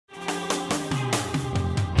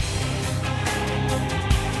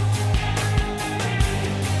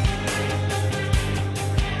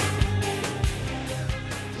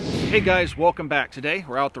Hey guys, welcome back. Today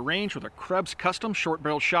we're out at the range with a Krebs custom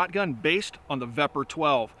short-barreled shotgun based on the VEPR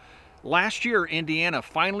 12. Last year, Indiana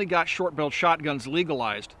finally got short-barreled shotguns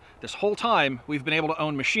legalized. This whole time, we've been able to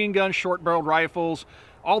own machine guns, short-barreled rifles,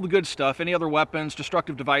 all the good stuff, any other weapons,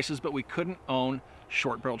 destructive devices, but we couldn't own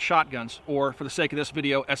short-barreled shotguns, or for the sake of this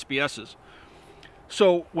video, SBSs.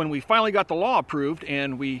 So when we finally got the law approved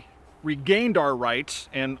and we regained our rights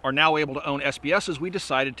and are now able to own SBSs, we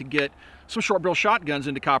decided to get some short-barrel shotguns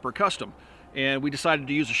into Copper Custom. And we decided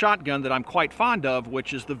to use a shotgun that I'm quite fond of,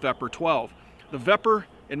 which is the VEPR 12. The VEPR,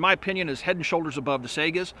 in my opinion, is head and shoulders above the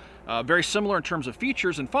Segas. Very similar in terms of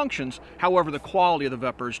features and functions. However, the quality of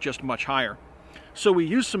the VEPR is just much higher. So we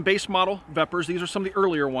used some base model VEPRs. These are some of the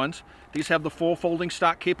earlier ones. These have the full folding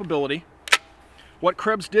stock capability. What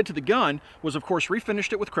Krebs did to the gun was, of course,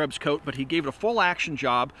 refinished it with Krebs coat, but he gave it a full action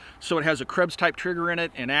job, so it has a Krebs type trigger in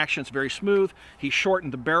it, and action, it's very smooth. He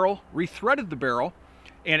shortened the barrel, rethreaded the barrel,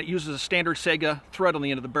 and it uses a standard Sega thread on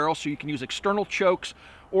the end of the barrel, so you can use external chokes,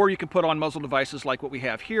 or you can put on muzzle devices like what we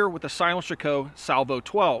have here with the Silencer Co. Salvo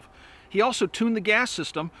 12. He also tuned the gas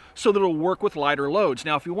system so that it'll work with lighter loads.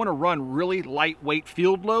 Now, if you want to run really lightweight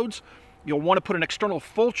field loads, you'll want to put an external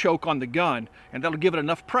full choke on the gun, and that'll give it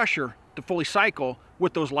enough pressure to fully cycle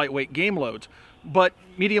with those lightweight game loads. But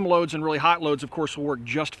medium loads and really hot loads, of course, will work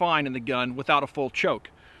just fine in the gun without a full choke.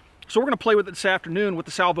 So we're going to play with it this afternoon with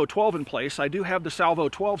the Salvo 12 in place. I do have the Salvo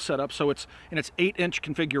 12 set up, so it's in its 8-inch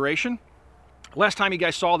configuration. Last time you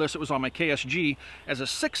guys saw this, it was on my KSG as a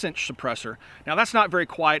 6-inch suppressor. Now that's not very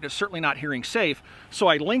quiet, it's certainly not hearing safe, so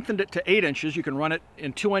I lengthened it to 8 inches. You can run it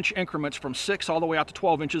in 2-inch increments from 6 all the way out to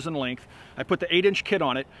 12 inches in length. I put the 8-inch kit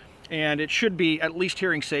on it, and it should be at least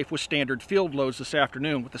hearing safe with standard field loads this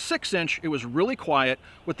afternoon. With the 6-inch, it was really quiet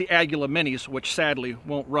with the Aguila Minis, which sadly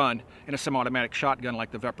won't run in a semi-automatic shotgun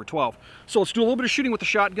like the VEPR 12. So let's do a little bit of shooting with the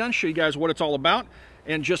shotgun, show you guys what it's all about,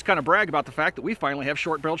 and just kind of brag about the fact that we finally have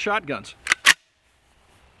short-barreled shotguns.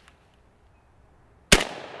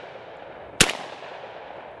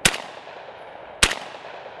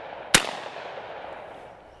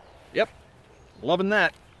 Yep, loving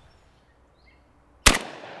that.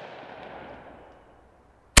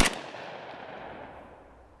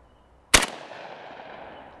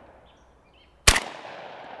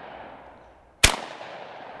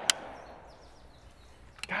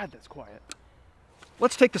 God, that's quiet.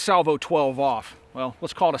 Let's take the Salvo 12 off. Well,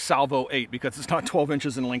 let's call it a Salvo 8 because it's not 12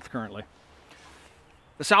 inches in length currently.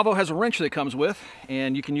 The Salvo has a wrench that it comes with,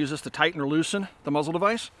 and you can use this to tighten or loosen the muzzle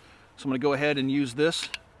device. So I'm going to go ahead and use this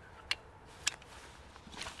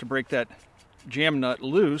to break that jam nut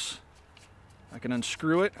loose. I can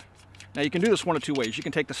unscrew it. Now you can do this one of two ways. You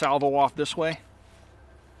can take the Salvo off this way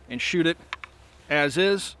and shoot it as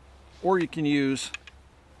is, or you can use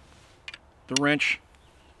the wrench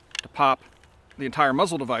to pop the entire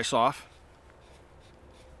muzzle device off,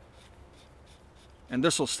 and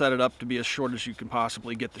this will set it up to be as short as you can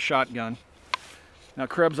possibly get the shotgun. Now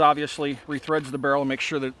Krebs obviously rethreads the barrel and makes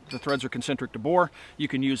sure that the threads are concentric to bore. You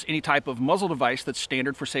can use any type of muzzle device that's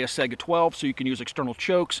standard for, say, a Sega 12, so you can use external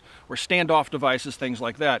chokes or standoff devices, things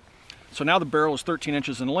like that. So now the barrel is 13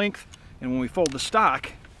 inches in length, and when we fold the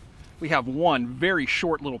stock, we have one very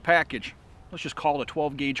short little package. Let's just call it a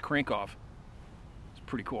 12-gauge crank-off. It's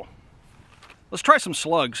pretty cool. Let's try some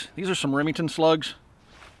slugs. These are some Remington slugs.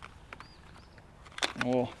 And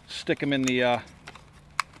we'll stick them in the... I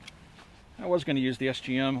was going to use the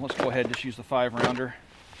SGM. Let's go ahead and just use the 5-rounder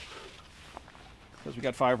because we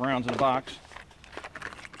got 5 rounds in the box.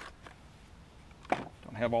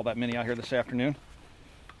 Don't have all that many out here this afternoon.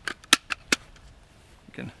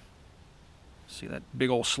 You can see that big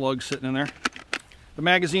old slug sitting in there. The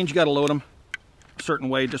magazines, you got to load them a certain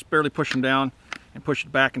way. Just barely push them down and push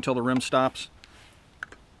it back until the rim stops.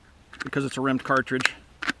 Because it's a rimmed cartridge,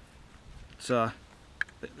 it's you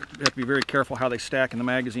have to be very careful how they stack in the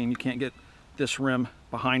magazine. You can't get this rim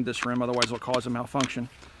behind this rim, otherwise it'll cause a malfunction.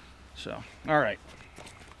 So, all right,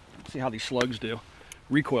 let's see how these slugs do,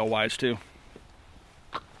 recoil-wise too.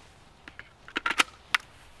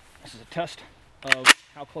 This is a test of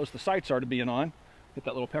how close the sights are to being on. Get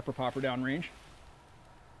that little pepper popper down range.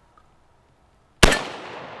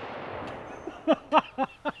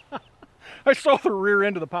 I saw the rear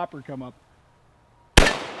end of the popper come up.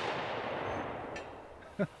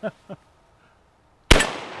 All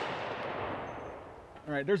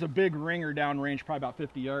right, there's a big ringer downrange, probably about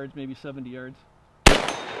 50 yards, maybe 70 yards.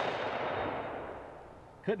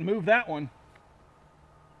 Couldn't move that one.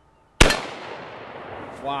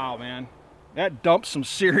 Wow, man. That dumps some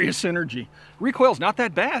serious energy. Recoil's not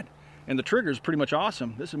that bad, and the trigger is pretty much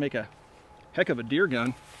awesome. This would make a heck of a deer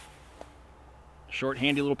gun. Short,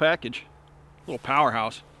 handy little package. Little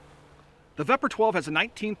powerhouse. The VEPR 12 has a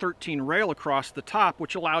 1913 rail across the top,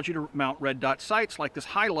 which allows you to mount red dot sights like this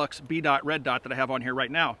Hilux B dot red dot that I have on here right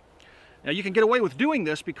now. Now you can get away with doing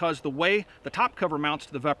this because the way the top cover mounts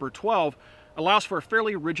to the VEPR 12 allows for a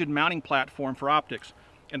fairly rigid mounting platform for optics.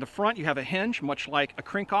 In the front you have a hinge, much like a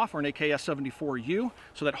Crinkoff or an AKS-74U,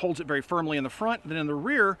 so that holds it very firmly in the front. Then in the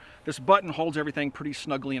rear, this button holds everything pretty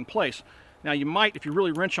snugly in place. Now you might, if you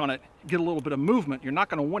really wrench on it, get a little bit of movement. You're not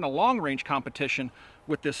going to win a long-range competition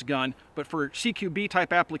with this gun, but for CQB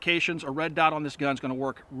type applications, a red dot on this gun is going to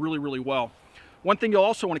work really, really well. One thing you'll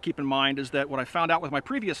also want to keep in mind is that what I found out with my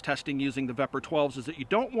previous testing using the VEPR 12s is that you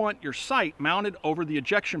don't want your sight mounted over the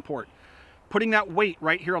ejection port. Putting that weight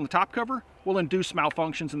right here on the top cover will induce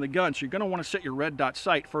malfunctions in the gun, so you're going to want to set your red dot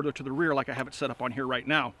sight further to the rear like I have it set up on here right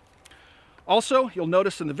now. Also, you'll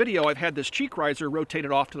notice in the video I've had this cheek riser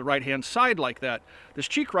rotated off to the right-hand side like that. This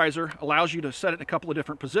cheek riser allows you to set it in a couple of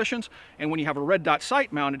different positions, and when you have a red dot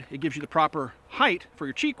sight mounted, it gives you the proper height for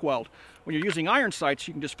your cheek weld. When you're using iron sights,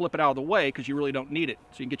 you can just flip it out of the way because you really don't need it,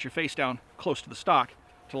 so you can get your face down close to the stock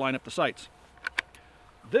to line up the sights.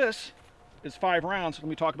 This is 5 rounds. Let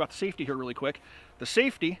me talk about the safety here really quick. The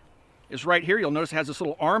safety is right here. You'll notice it has this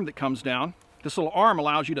little arm that comes down. This little arm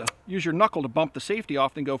allows you to use your knuckle to bump the safety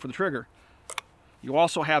off and go for the trigger. You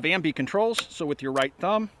also have ambi controls, so with your right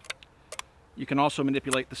thumb, you can also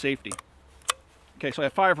manipulate the safety. Okay, so I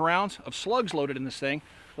have 5 rounds of slugs loaded in this thing.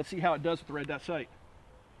 Let's see how it does with the red dot sight.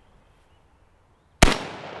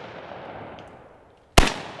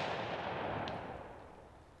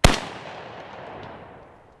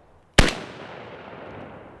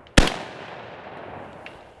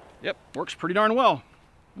 Yep, works pretty darn well.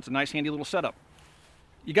 It's a nice handy little setup.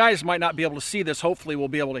 You guys might not be able to see this, hopefully we'll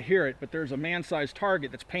be able to hear it, but there's a man-sized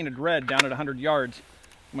target that's painted red down at 100 yards.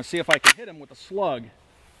 I'm going to see if I can hit him with a slug.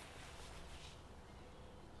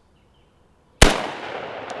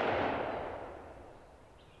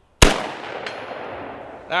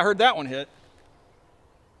 I heard that one hit.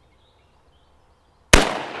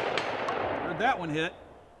 Heard that one hit.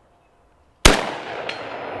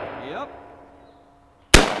 Yep.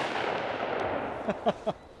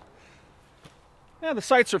 Yeah, the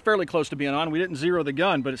sights are fairly close to being on. We didn't zero the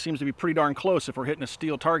gun, but it seems to be pretty darn close if we're hitting a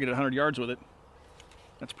steel target at 100 yards with it.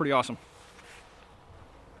 That's pretty awesome.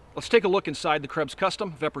 Let's take a look inside the Krebs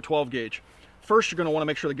Custom VEPR 12 gauge. First, you're going to want to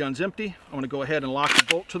make sure the gun's empty. I'm going to go ahead and lock the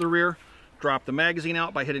bolt to the rear, drop the magazine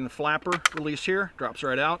out by hitting the flapper release here. Drops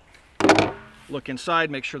right out. Look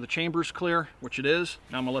inside, make sure the chamber's clear, which it is.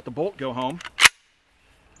 Now I'm going to let the bolt go home.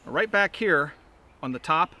 Right back here on the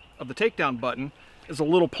top of the takedown button is a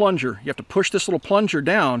little plunger. You have to push this little plunger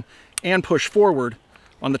down and push forward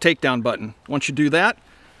on the takedown button. Once you do that,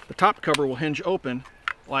 the top cover will hinge open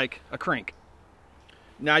like a crank.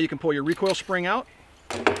 Now you can pull your recoil spring out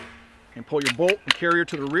and pull your bolt and carrier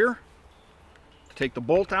to the rear. Take the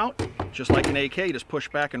bolt out, just like an AK, you just push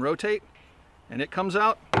back and rotate, and it comes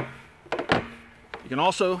out. You can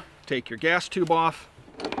also take your gas tube off.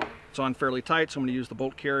 It's on fairly tight, so I'm going to use the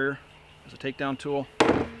bolt carrier as a takedown tool.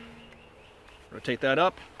 Rotate that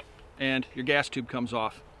up, and your gas tube comes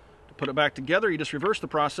off. To put it back together, you just reverse the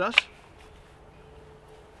process.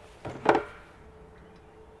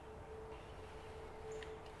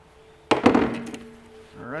 All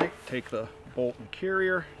right, take the bolt and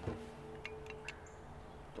carrier,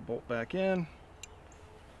 put the bolt back in.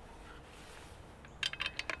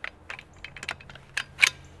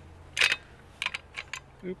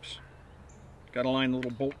 Oops, got to line the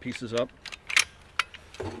little bolt pieces up.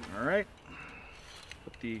 All right.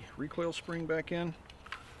 Put the recoil spring back in.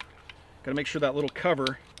 Got to make sure that little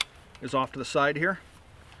cover is off to the side here.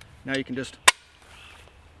 Now you can just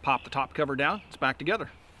pop the top cover down. It's back together.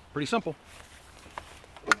 Pretty simple.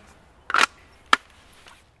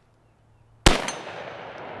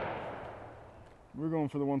 We're going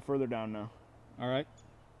for the one further down now. All right.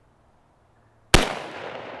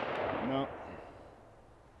 No.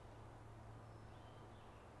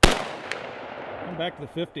 Come back to the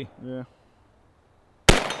 50. Yeah.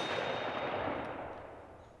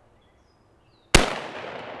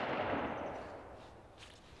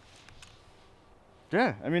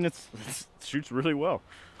 Yeah, I mean, it shoots really well.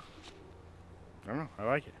 I don't know, I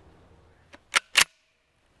like it.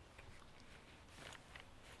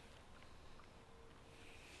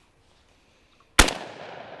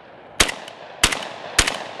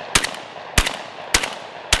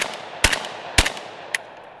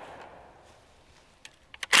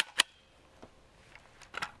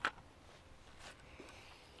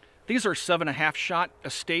 These are 7.5 shot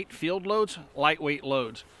estate field loads, lightweight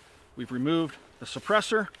loads. We've removed the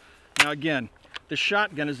suppressor. Now again, this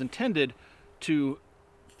shotgun is intended to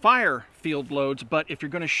fire field loads, but if you're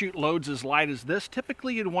going to shoot loads as light as this,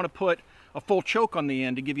 typically you'd want to put a full choke on the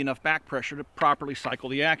end to give you enough back pressure to properly cycle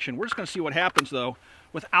the action. We're just going to see what happens though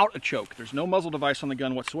without a choke. There's no muzzle device on the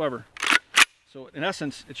gun whatsoever. So in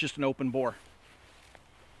essence, it's just an open bore.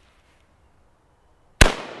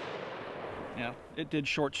 Yeah, it did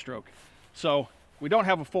short stroke. So we don't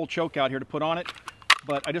have a full choke out here to put on it,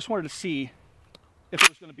 but I just wanted to see if it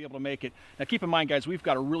was going to be able to make it. Now keep in mind, guys, we've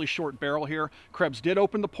got a really short barrel here. Krebs did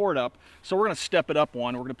open the port up, so we're going to step it up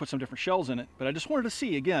one. We're going to put some different shells in it, but I just wanted to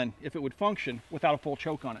see, again, if it would function without a full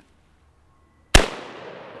choke on it.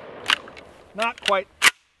 Not quite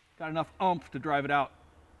got enough oomph to drive it out.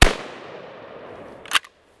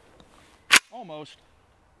 Almost.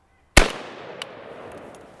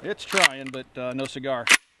 It's trying, but no cigar.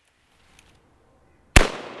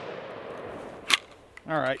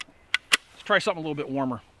 All right. Try something a little bit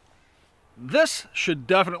warmer. This should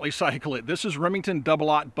definitely cycle it. This is Remington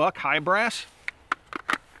double-aught buck high brass.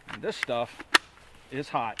 And this stuff is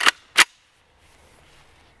hot.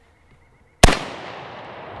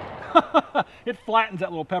 It flattens that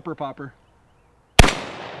little pepper popper.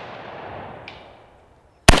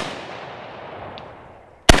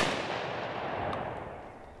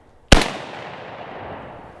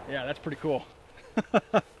 Yeah, that's pretty cool.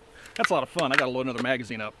 That's a lot of fun. I gotta load another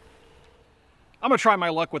magazine up. I'm going to try my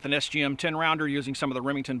luck with an SGM 10 rounder using some of the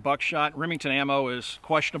Remington buckshot. Remington ammo is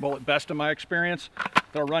questionable at best in my experience.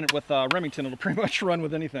 If I'll run it with Remington, it'll pretty much run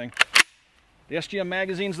with anything. The SGM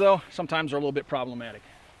magazines, though, sometimes are a little bit problematic.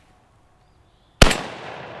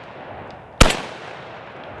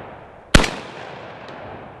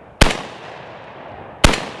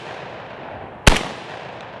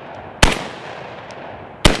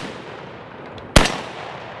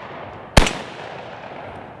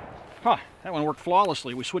 Huh, that one worked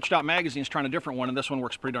flawlessly. We switched out magazines trying a different one, and this one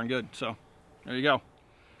works pretty darn good. So, there you go.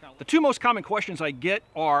 The two most common questions I get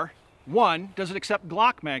are, one, does it accept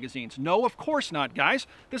Glock magazines? No, of course not, guys.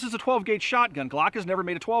 This is a 12-gauge shotgun. Glock has never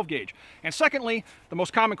made a 12-gauge. And secondly, the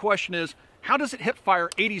most common question is, how does it hip fire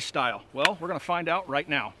 80s style? Well, we're going to find out right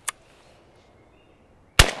now.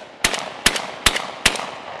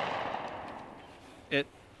 It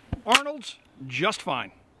Arnold's just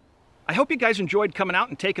fine. I hope you guys enjoyed coming out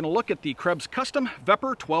and taking a look at the Krebs Custom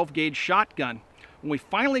VEPR 12-gauge shotgun. When we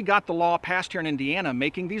finally got the law passed here in Indiana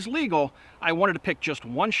making these legal, I wanted to pick just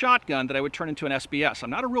one shotgun that I would turn into an SBS. I'm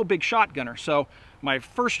not a real big shotgunner, so my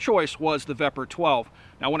first choice was the VEPR 12.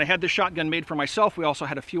 Now, when I had this shotgun made for myself, we also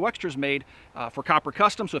had a few extras made for Copper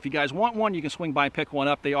Custom, so if you guys want one, you can swing by and pick one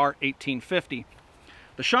up. They are $18.50.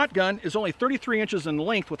 The shotgun is only 33 inches in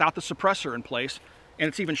length without the suppressor in place, and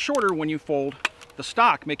it's even shorter when you fold the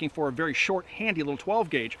stock, making for a very short, handy little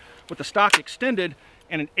 12-gauge. With the stock extended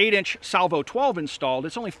and an 8-inch Salvo 12 installed,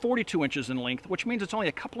 it's only 42 inches in length, which means it's only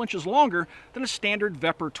a couple inches longer than a standard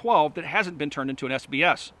VEPR 12 that hasn't been turned into an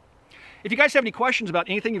SBS. If you guys have any questions about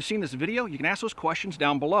anything you've seen in this video, you can ask those questions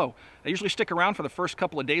down below. I usually stick around for the first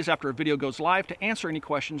couple of days after a video goes live to answer any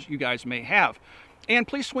questions you guys may have. And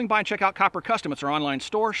please swing by and check out Copper Custom. It's our online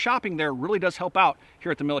store. Shopping there really does help out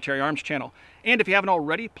here at the Military Arms channel. And if you haven't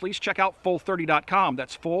already, please check out full30.com.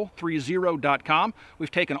 That's full30.com.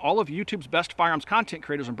 We've taken all of YouTube's best firearms content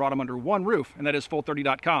creators and brought them under one roof, and that is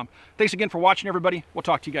full30.com. Thanks again for watching, everybody. We'll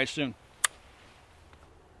talk to you guys soon.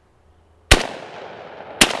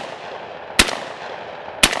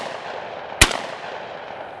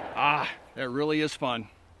 Ah, that really is fun.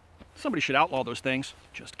 Somebody should outlaw those things.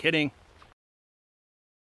 Just kidding.